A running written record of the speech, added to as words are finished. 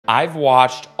I've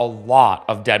watched a lot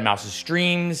of Deadmau5's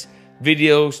streams,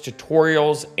 videos,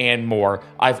 tutorials, and more.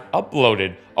 I've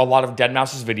uploaded a lot of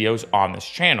Deadmau5's videos on this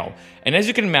channel. And as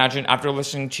you can imagine, after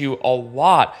listening to a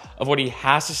lot of what he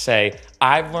has to say,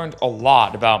 I've learned a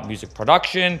lot about music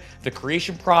production, the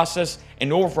creation process,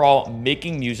 and overall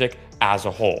making music as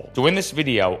a whole. So in this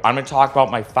video, I'm gonna talk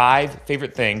about my 5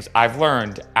 favorite things I've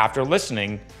learned after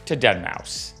listening to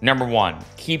Deadmau5. Number 1,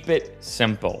 keep it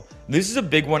simple. This is a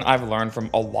big one I've learned from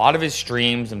a lot of his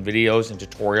streams and videos and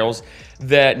tutorials,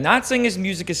 that not saying his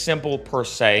music is simple per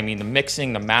se. I mean, the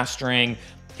mixing, the mastering,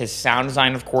 his sound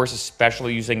design, of course,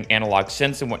 especially using analog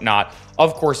synths and whatnot,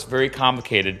 of course, very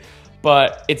complicated.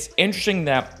 But it's interesting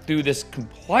that through this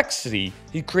complexity,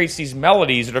 he creates these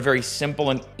melodies that are very simple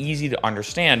and easy to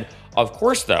understand. Of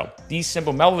course, though, these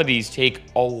simple melodies take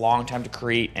a long time to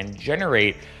create and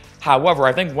generate. However,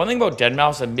 I think one thing about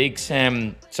Deadmau5 that makes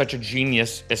him such a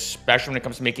genius, especially when it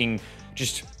comes to making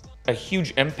just a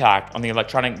huge impact on the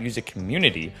electronic music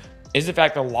community, is the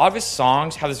fact that a lot of his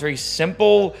songs have this very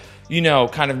simple,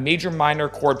 kind of major minor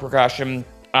chord progression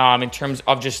in terms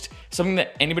of just something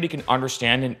that anybody can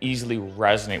understand and easily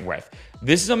resonate with.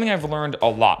 This is something I've learned a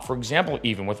lot. For example,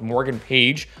 even with Morgan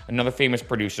Page, another famous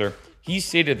producer, he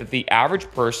stated that the average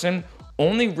person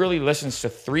only really listens to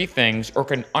 3 things or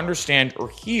can understand or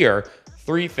hear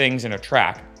 3 things in a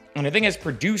track. And I think as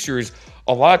producers,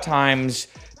 a lot of times,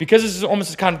 because this is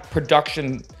almost a kind of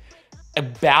production, a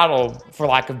battle, for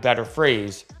lack of a better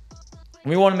phrase,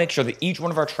 we want to make sure that each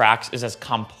one of our tracks is as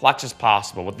complex as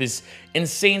possible with this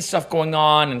insane stuff going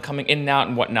on and coming in and out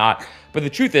and whatnot. But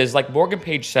the truth is, like Morgan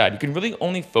Page said, you can really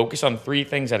only focus on 3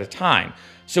 things at a time.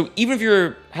 So even if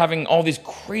you're having all these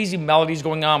crazy melodies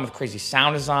going on with crazy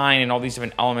sound design and all these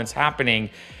different elements happening,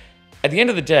 at the end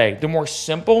of the day, the more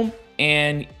simple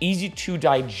and easy to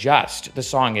digest the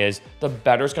song is, the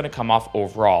better it's going to come off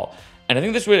overall. And I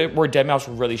think this is where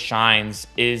Deadmau5 really shines,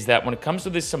 is that when it comes to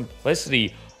this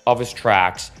simplicity of his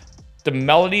tracks, the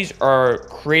melodies are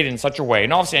created in such a way,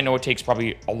 and obviously I know it takes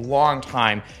probably a long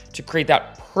time to create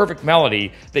that perfect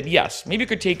melody, that yes, maybe it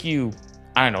could take you,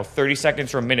 30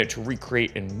 seconds or a minute to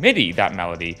recreate in MIDI that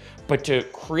melody, but to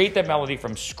create that melody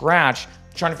from scratch,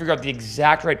 trying to figure out the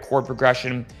exact right chord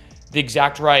progression, the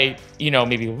exact right,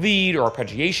 maybe lead or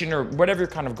arpeggiation or whatever you're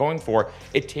kind of going for,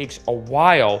 it takes a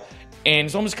while. And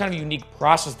it's almost kind of a unique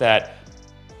process that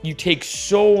you take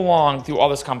so long through all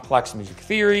this complex music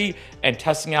theory and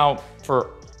testing out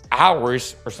for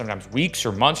hours or sometimes weeks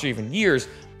or months or even years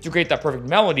to create that perfect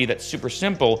melody that's super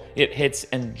simple, it hits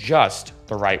in just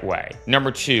the right way.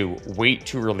 Number 2, wait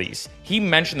to release. He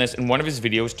mentioned this in one of his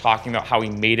videos talking about how he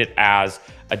made it as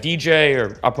a DJ,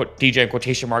 or I'll put DJ in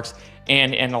quotation marks,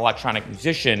 and an electronic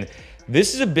musician.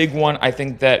 This is a big one, I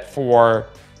think, that for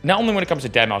not only when it comes to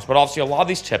Deadmau5, but obviously a lot of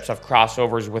these tips have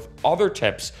crossovers with other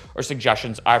tips or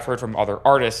suggestions I've heard from other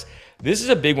artists. This is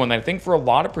a big one that I think for a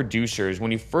lot of producers,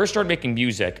 when you first start making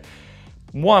music,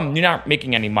 one, you're not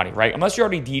making any money, right? Unless you're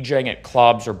already DJing at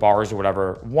clubs or bars or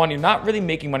whatever. One, you're not really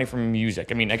making money from music.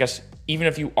 I mean, I guess even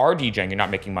if you are DJing, you're not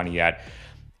making money yet.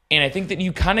 And I think that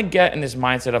you kind of get in this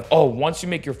mindset of, oh, once you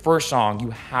make your first song, you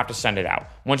have to send it out.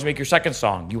 Once you make your second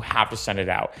song, you have to send it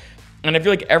out. And I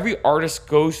feel like every artist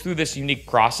goes through this unique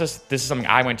process. This is something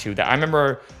I went to, that I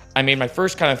remember I made my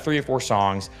first kind of 3 or 4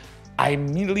 songs. I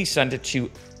immediately sent it to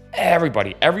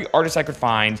everybody, every artist I could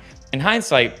find. In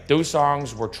hindsight, those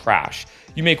songs were trash.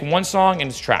 You make one song and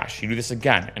it's trash. You do this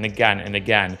again and again and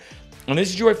again. And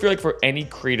this is what I feel like for any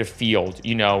creative field,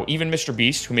 even Mr.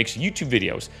 Beast, who makes YouTube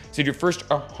videos, said your first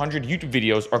 100 YouTube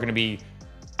videos are going to be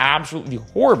absolutely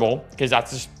horrible, because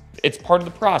it's part of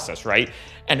the process, right?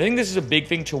 And I think this is a big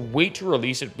thing, to wait to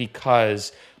release it,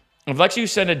 because if let's say you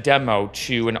send a demo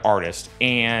to an artist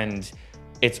and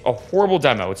it's a horrible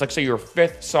demo, it's like say your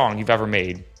 5th song you've ever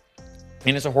made,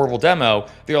 and it's a horrible demo,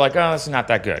 they're like, oh, this is not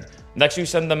that good. Next you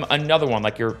send them another one,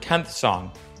 like your 10th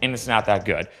song, and it's not that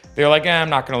good. They're like, I'm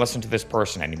not gonna listen to this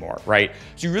person anymore, right?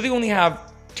 So you really only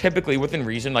have, typically within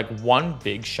reason, like one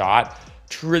big shot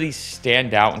to really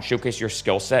stand out and showcase your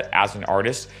skill set as an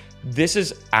artist. This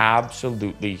is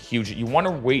absolutely huge. You want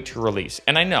to wait to release.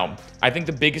 And I think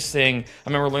the biggest thing, I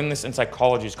remember learning this in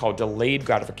psychology, is called delayed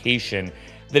gratification,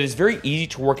 that it's very easy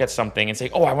to work at something and say,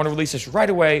 oh, I want to release this right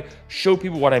away, show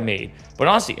people what I made. But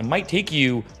honestly, it might take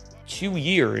you 2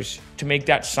 years to make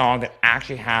that song that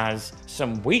actually has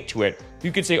some weight to it.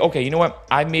 You could say, okay, you know what?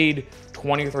 I made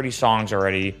 20 or 30 songs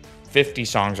already, 50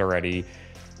 songs already.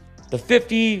 The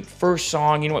 51st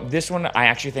song, you know what, this one I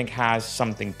actually think has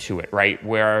something to it, right?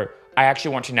 Where I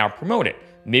actually want to now promote it.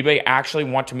 Maybe I actually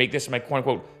want to make this my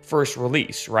quote-unquote first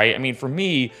release, right? I mean, for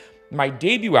me, my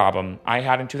debut album I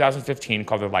had in 2015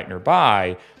 called The Light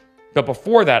Nearby, But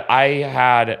before that,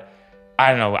 I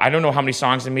don't know how many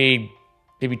songs I made,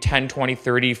 maybe 10, 20,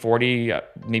 30, 40,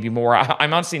 maybe more.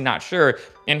 I'm honestly not sure.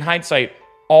 In hindsight,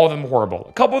 all of them horrible.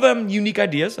 A couple of them unique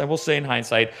ideas, I will say in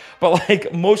hindsight, but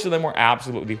like most of them were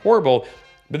absolutely horrible.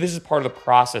 But this is part of the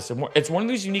process. And it's one of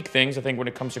those unique things, I think, when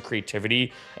it comes to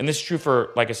creativity. And this is true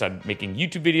for, like I said, making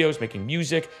YouTube videos, making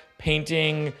music,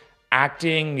 painting,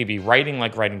 acting, maybe writing,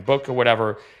 like writing a book or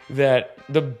whatever, that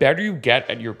the better you get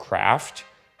at your craft,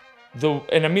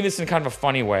 and I mean this in kind of a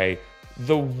funny way,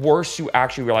 the worse you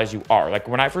actually realize you are. Like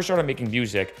when I first started making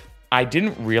music, I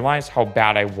didn't realize how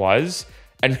bad I was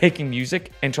at making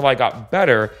music until I got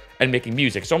better at making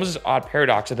music. It's almost this odd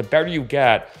paradox that the better you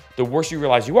get, the worse you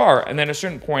realize you are. And then at a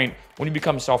certain point, when you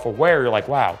become self-aware, you're like,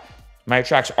 wow, my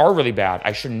tracks are really bad.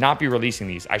 I should not be releasing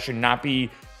these. I should not be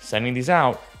sending these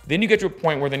out. Then you get to a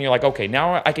point where then you're like, okay,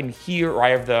 now I can hear, or I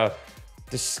have the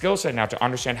skill set now to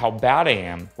understand how bad I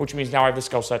am, which means now I have the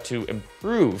skill set to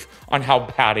improve on how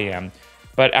bad I am.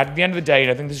 But at the end of the day,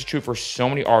 and I think this is true for so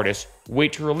many artists,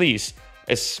 wait to release,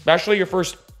 especially your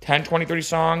first 10, 20, 30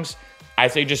 songs. I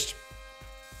say just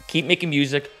keep making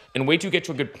music and wait to get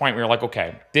to a good point where you're like,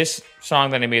 okay, this song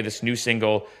that I made, this new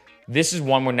single, this is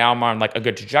one where now I'm on like a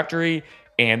good trajectory.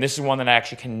 And this is one that I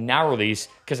actually can now release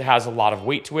because it has a lot of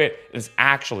weight to it. It's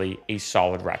actually a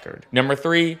solid record. Number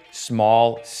 3,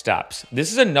 small steps.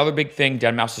 This is another big thing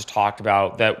Deadmau5 has talked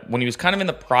about, that when he was kind of in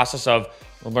the process of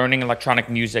learning electronic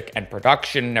music and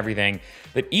production and everything,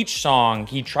 that each song,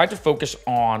 he tried to focus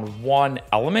on one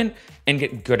element and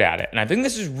get good at it. And I think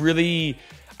this is really,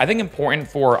 important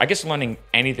for, I guess, learning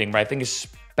anything, but I think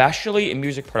especially in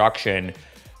music production,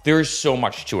 there's so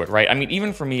much to it, right? I mean,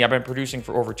 even for me, I've been producing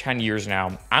for over 10 years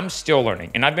now. I'm still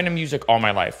learning, and I've been in music all my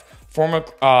life. Former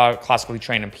classically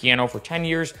trained in piano for 10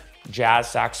 years, jazz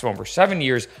saxophone for 7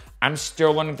 years. I'm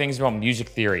still learning things about music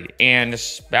theory, and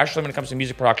especially when it comes to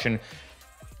music production,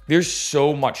 there's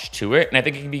so much to it, and I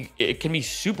think it can be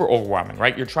super overwhelming,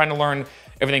 right? You're trying to learn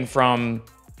everything from,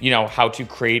 how to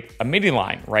create a MIDI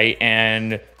line, right?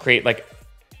 And create like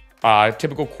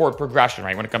typical chord progression,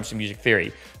 right, when it comes to music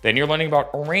theory. Then you're learning about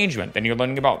arrangement. Then you're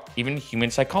learning about even human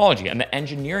psychology and the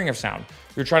engineering of sound.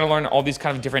 You're trying to learn all these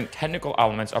kind of different technical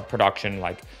elements of production,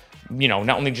 like, not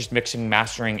only just mixing,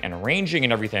 mastering, and arranging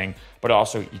and everything, but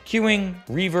also EQing,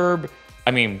 reverb,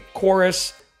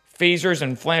 chorus, phasers,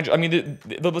 and flange.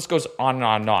 The list goes on and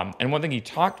on and on. And one thing he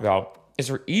talked about is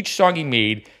for each song he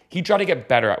made, he tried to get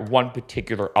better at one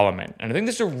particular element. And I think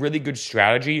this is a really good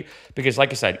strategy because,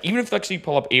 like I said, even if you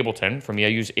pull up Ableton, for me, I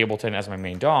use Ableton as my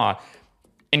main DAW,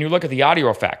 and you look at the audio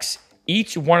effects,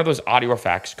 each one of those audio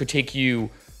effects could take you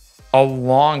a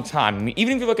long time.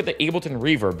 Even if you look at the Ableton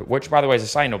reverb, which, by the way, as a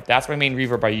side note, that's my main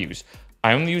reverb I use.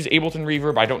 I only use Ableton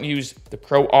reverb. I don't use the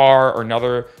Pro R or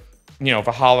another,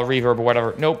 Valhalla reverb or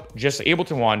whatever. Nope, just the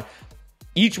Ableton one.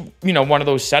 Each, one of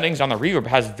those settings on the reverb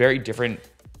has very different,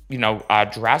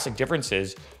 drastic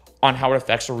differences on how it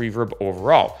affects the reverb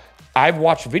overall. I've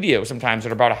watched videos sometimes that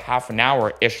are about a half an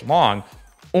hour-ish long,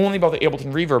 only about the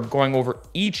Ableton reverb, going over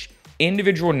each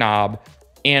individual knob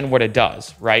and what it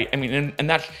does, right? And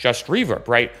that's just reverb,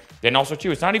 right? Then also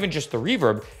too, it's not even just the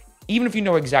reverb. Even if you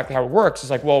know exactly how it works, it's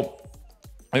like, well,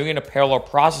 are you gonna parallel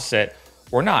process it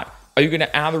or not? Are you gonna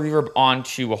add the reverb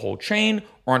onto a whole chain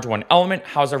or onto one element?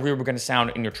 How's that reverb gonna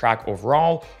sound in your track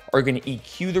overall? Are you gonna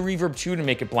EQ the reverb too to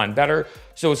make it blend better?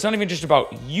 So it's not even just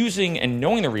about using and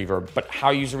knowing the reverb, but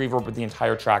how you use the reverb with the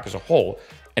entire track as a whole.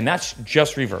 And that's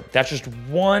just reverb. That's just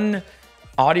one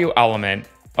audio element,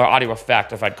 or audio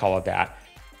effect, if I'd call it that,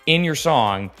 in your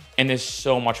song. And there's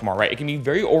so much more, right? It can be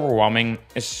very overwhelming,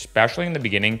 especially in the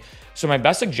beginning. So my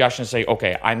best suggestion is say,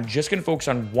 okay, I'm just gonna focus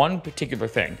on one particular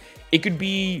thing. It could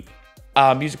be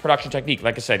music production technique,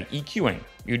 like I said, EQing.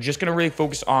 You're just gonna really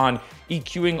focus on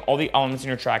EQing all the elements in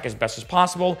your track as best as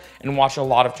possible and watch a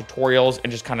lot of tutorials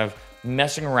and just kind of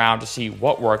messing around to see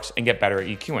what works and get better at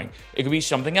EQing. It could be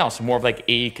something else, more of like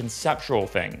a conceptual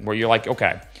thing where you're like,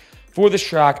 okay, for this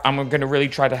track, I'm gonna really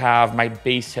try to have my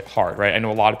bass hit hard, right? I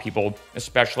know a lot of people,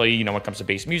 especially, when it comes to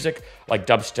bass music, like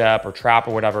dubstep or trap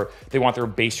or whatever, they want their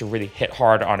bass to really hit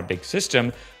hard on a big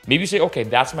system. Maybe you say, okay,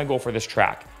 that's my goal for this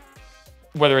track.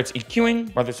 Whether it's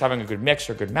EQing, whether it's having a good mix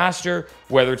or good master,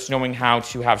 whether it's knowing how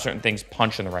to have certain things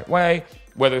punch in the right way,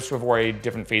 whether it's to avoid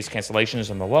different phase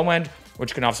cancellations on the low end,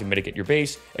 which can obviously mitigate your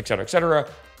bass, et cetera, et cetera.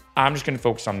 I'm just gonna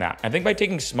focus on that. I think by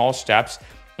taking small steps,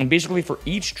 and basically for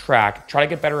each track, try to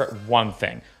get better at one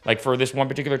thing. Like for this one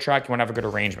particular track, you wanna have a good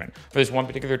arrangement. For this one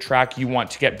particular track, you want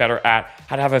to get better at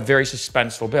how to have a very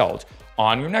suspenseful build.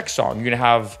 On your next song, you're gonna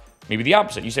have maybe the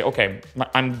opposite. You say, okay,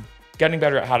 I'm getting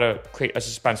better at how to create a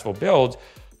suspenseful build,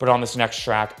 but on this next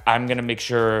track, I'm gonna make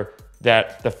sure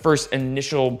that the first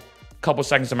initial couple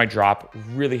seconds of my drop,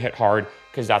 really hit hard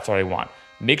because that's what I want.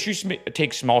 Make sure you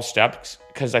take small steps,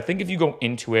 because I think if you go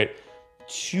into it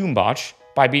too much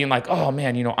by being like, oh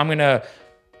man, I'm gonna,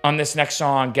 on this next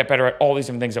song, get better at all these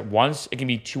different things at once, it can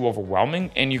be too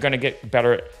overwhelming, and you're gonna get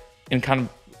better in kind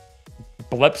of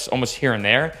blips almost here and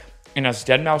there. And as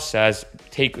Deadmau5 says,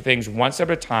 take things one step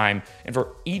at a time, and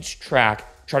for each track,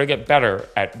 try to get better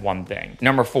at one thing.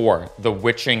 Number 4, the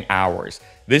witching hours.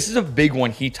 This is a big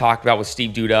one he talked about with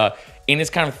Steve Duda in his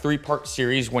kind of 3-part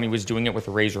series when he was doing it with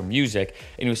Razor Music.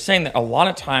 And he was saying that a lot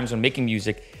of times when making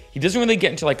music, he doesn't really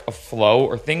get into like a flow,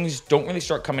 or things don't really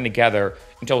start coming together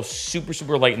until super,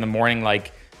 super late in the morning,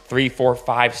 like 3, 4,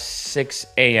 5, 6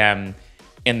 a.m.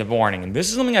 in the morning. And this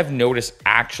is something I've noticed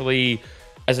actually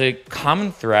as a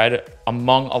common thread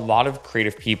among a lot of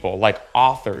creative people, like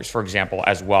authors, for example,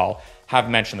 as well, have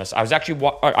mentioned this. I was actually,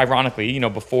 ironically,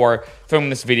 before filming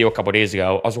this video a couple of days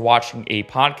ago, I was watching a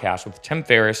podcast with Tim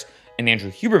Ferriss and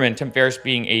Andrew Huberman. Tim Ferriss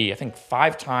being I think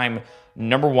 5-time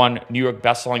 #1 New York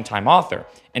bestselling time author.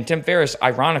 And Tim Ferriss,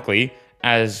 ironically,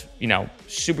 as,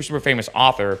 super, super famous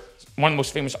author, one of the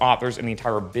most famous authors in the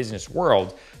entire business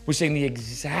world, was saying the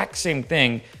exact same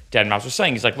thing Deadmau5 was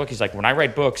saying. He's like, when I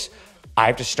write books, I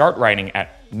have to start writing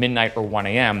at midnight or 1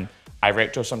 a.m. I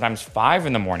write till sometimes 5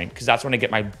 in the morning, because that's when I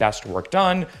get my best work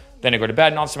done. Then I go to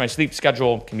bed, and also my sleep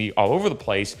schedule can be all over the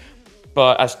place.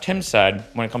 But as Tim said,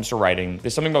 when it comes to writing,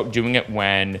 there's something about doing it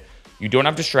when you don't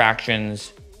have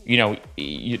distractions, no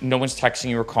one's texting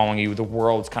you or calling you, the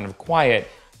world's kind of quiet,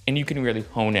 and you can really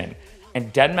hone in.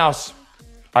 And Deadmau5,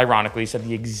 ironically, said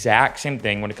the exact same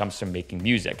thing when it comes to making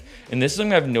music. And this is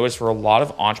something I've noticed for a lot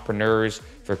of entrepreneurs,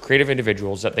 for creative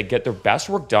individuals, that they get their best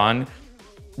work done,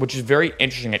 which is very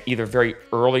interesting, at either very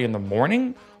early in the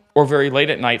morning or very late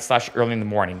at night / early in the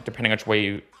morning, depending on which way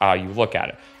you look at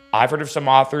it. I've heard of some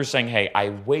authors saying, hey, I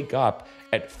wake up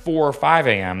at 4 or 5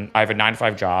 a.m. I have a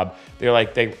 9-to-5 job. They're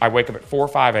like, I wake up at 4 or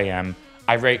 5 a.m.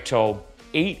 I write till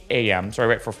 8 a.m. So I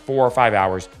write for 4 or 5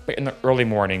 hours, but in the early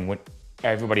morning when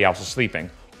everybody else is sleeping.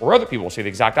 Or other people say the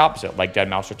exact opposite, like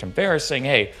Deadmau5 or Tim Ferriss, saying,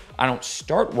 hey, I don't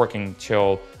start working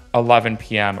till 11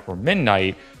 p.m. or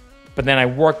midnight, but then I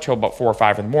work till about 4 or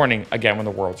 5 in the morning, again, when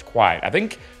the world's quiet. I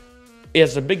think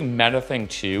it's a big meta thing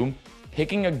too.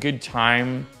 Picking a good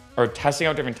time or testing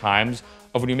out different times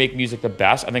of when you make music the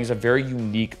best, I think is a very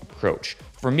unique approach.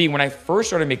 For me, when I first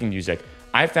started making music,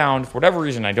 I found, for whatever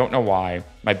reason, I don't know why,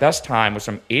 my best time was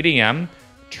from 8 a.m.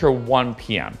 to 1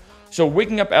 p.m. So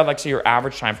waking up at, like, say, your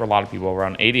average time for a lot of people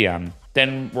around 8 a.m.,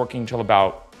 then working till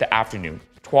about the afternoon,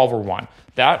 12 or 1.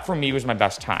 That, for me, was my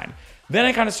best time. Then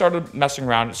I kind of started messing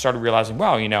around and started realizing,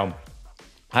 wow,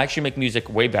 I actually make music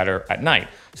way better at night.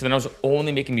 So then I was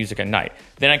only making music at night.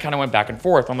 Then I kind of went back and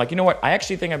forth. I'm like, you know what? I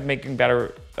actually think I make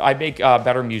better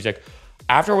music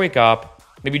after I wake up,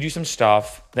 maybe do some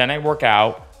stuff, then I work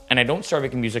out, and I don't start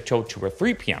making music till 2 or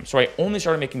 3 p.m. So I only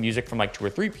started making music from like 2 or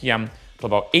 3 p.m. till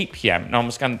about 8 p.m. And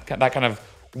almost kind of that kind of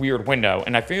weird window.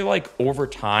 And I feel like over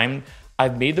time,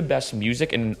 I've made the best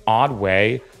music in an odd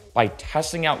way by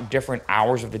testing out different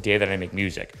hours of the day that I make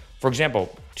music. For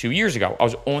example, 2 years ago, I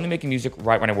was only making music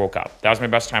right when I woke up. That was my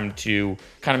best time to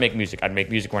kind of make music. I'd make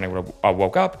music when I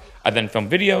woke up. I'd then film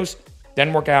videos,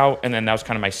 then work out, and then that was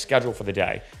kind of my schedule for the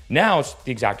day. Now it's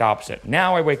the exact opposite.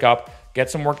 Now I wake up,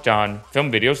 get some work done,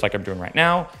 film videos like I'm doing right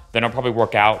now, then I'll probably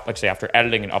work out, like say after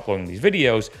editing and uploading these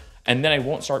videos, and then I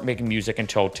won't start making music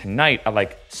until tonight at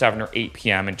like 7 or 8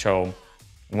 p.m. until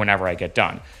whenever I get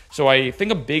done. So I think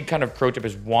a big kind of pro tip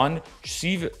is, one,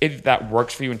 see if that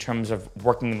works for you in terms of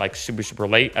working like super, super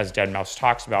late, as Deadmau5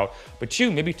 talks about. But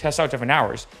 2, maybe test out different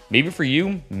hours. Maybe for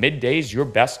you, midday is your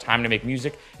best time to make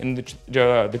music. And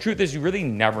the truth is, you really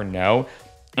never know.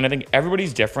 And I think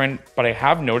everybody's different, but I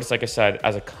have noticed, like I said,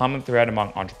 as a common thread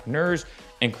among entrepreneurs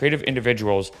and creative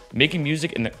individuals, making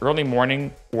music in the early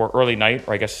morning or early night,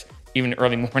 or I guess even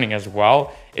early morning as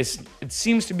well, it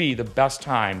seems to be the best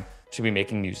time to be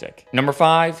making music. Number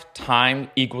 5,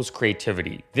 time equals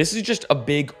creativity. This is just a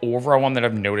big overall one that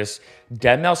I've noticed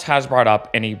Deadmau5 has brought up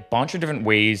in a bunch of different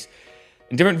ways,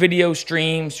 in different video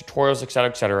streams, tutorials,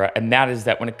 etc., and that is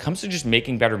that when it comes to just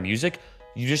making better music,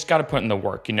 you just got to put in the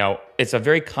work. It's a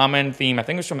very common theme. I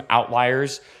think it was from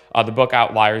Outliers, the book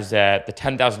Outliers, that the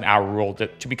 10,000 hour rule,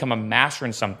 that to become a master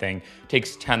in something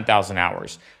takes 10,000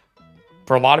 hours.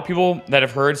 For a lot of people that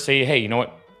have heard say, hey, you know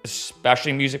what,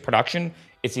 especially music production,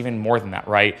 it's even more than that,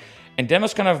 right? And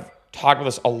Deadmau5 kind of talked about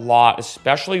this a lot,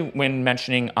 especially when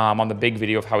mentioning on the big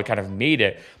video of how he kind of made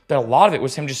it, that a lot of it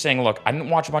was him just saying, look, I didn't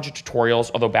watch a bunch of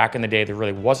tutorials, although back in the day there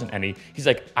really wasn't any. He's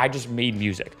like, I just made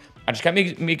music. I just kept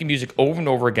making music over and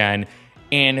over again.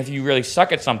 And if you really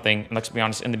suck at something, and let's be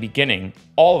honest, in the beginning,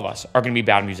 all of us are going to be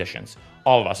bad musicians.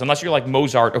 All of us, unless you're like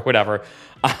Mozart or whatever,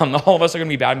 all of us are going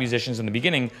to be bad musicians in the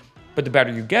beginning. But the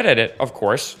better you get at it, of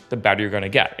course, the better you're going to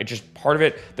get. It's just part of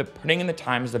it. The putting in the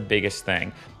time is the biggest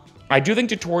thing. I do think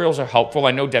tutorials are helpful.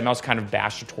 I know Deadmau5 kind of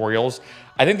bashed tutorials.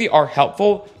 I think they are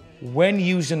helpful when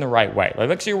used in the right way. Like,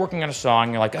 let's say you're working on a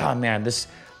song, you're like, oh man, this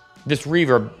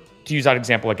reverb, to use that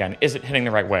example again, isn't hitting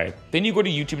the right way. Then you go to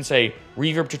YouTube and say,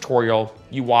 reverb tutorial,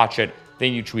 you watch it,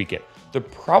 then you tweak it. The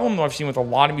problem that I've seen with a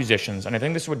lot of musicians, and I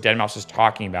think this is what Deadmau5 is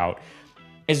talking about,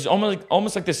 is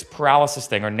almost like this paralysis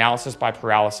thing, or analysis by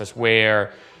paralysis,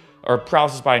 or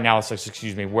paralysis by analysis,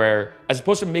 excuse me, where as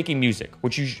opposed to making music,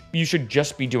 which you should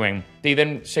just be doing, they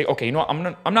then say, okay, you know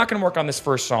what, I'm not gonna work on this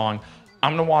first song,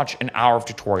 I'm gonna watch an hour of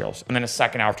tutorials, and then a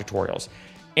second hour of tutorials.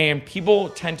 And people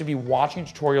tend to be watching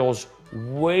tutorials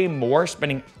way more,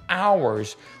 spending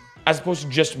hours, as opposed to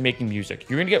just making music.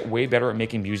 You're gonna get way better at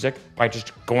making music by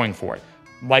just going for it.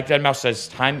 Like Deadmau5 says,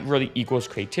 time really equals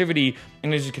creativity.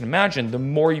 And as you can imagine, the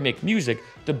more you make music,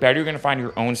 the better you're gonna find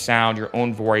your own sound, your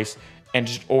own voice, and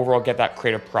just overall get that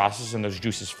creative process and those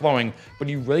juices flowing. But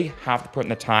you really have to put in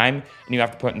the time and you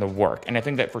have to put in the work. And I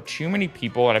think that for too many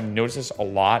people, and I've noticed this a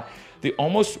lot, they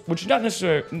almost, which is not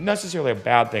necessarily a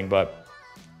bad thing, but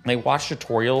they watch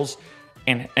tutorials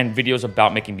and videos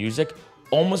about making music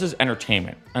almost as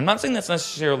entertainment. I'm not saying that's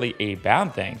necessarily a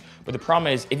bad thing, but the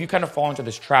problem is if you kind of fall into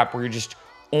this trap where you're just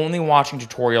only watching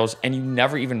tutorials and you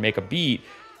never even make a beat,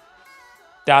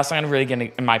 that's not really gonna,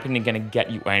 in my opinion, gonna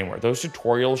get you anywhere. Those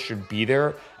tutorials should be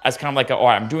there as kind of like, oh,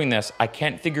 I'm doing this, I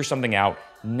can't figure something out,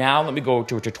 now let me go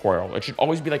to a tutorial. It should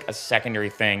always be like a secondary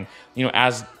thing. You know,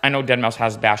 as I know Deadmau5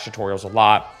 has bash tutorials a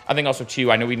lot. I think also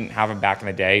too, I know we didn't have them back in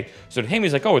the day. So to him,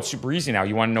 he's like, oh, it's super easy now.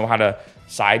 You wanna know how to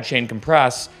sidechain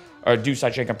compress or do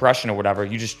sidechain compression or whatever,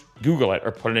 you just Google it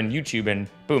or put it in YouTube and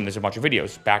boom, there's a bunch of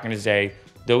videos. Back in his day,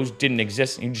 those didn't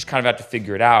exist and you just kind of had to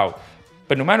figure it out.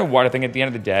 But no matter what, I think at the end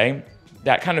of the day,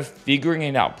 that kind of figuring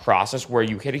it out process where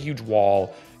you hit a huge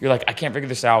wall, you're like, I can't figure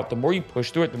this out. The more you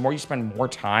push through it, the more you spend more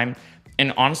time.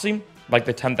 And honestly, like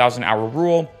the 10,000 hour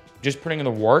rule, just putting in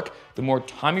the work, the more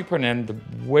time you put in, the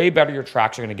way better your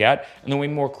tracks are gonna get and the way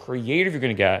more creative you're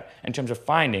gonna get in terms of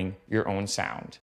finding your own sound.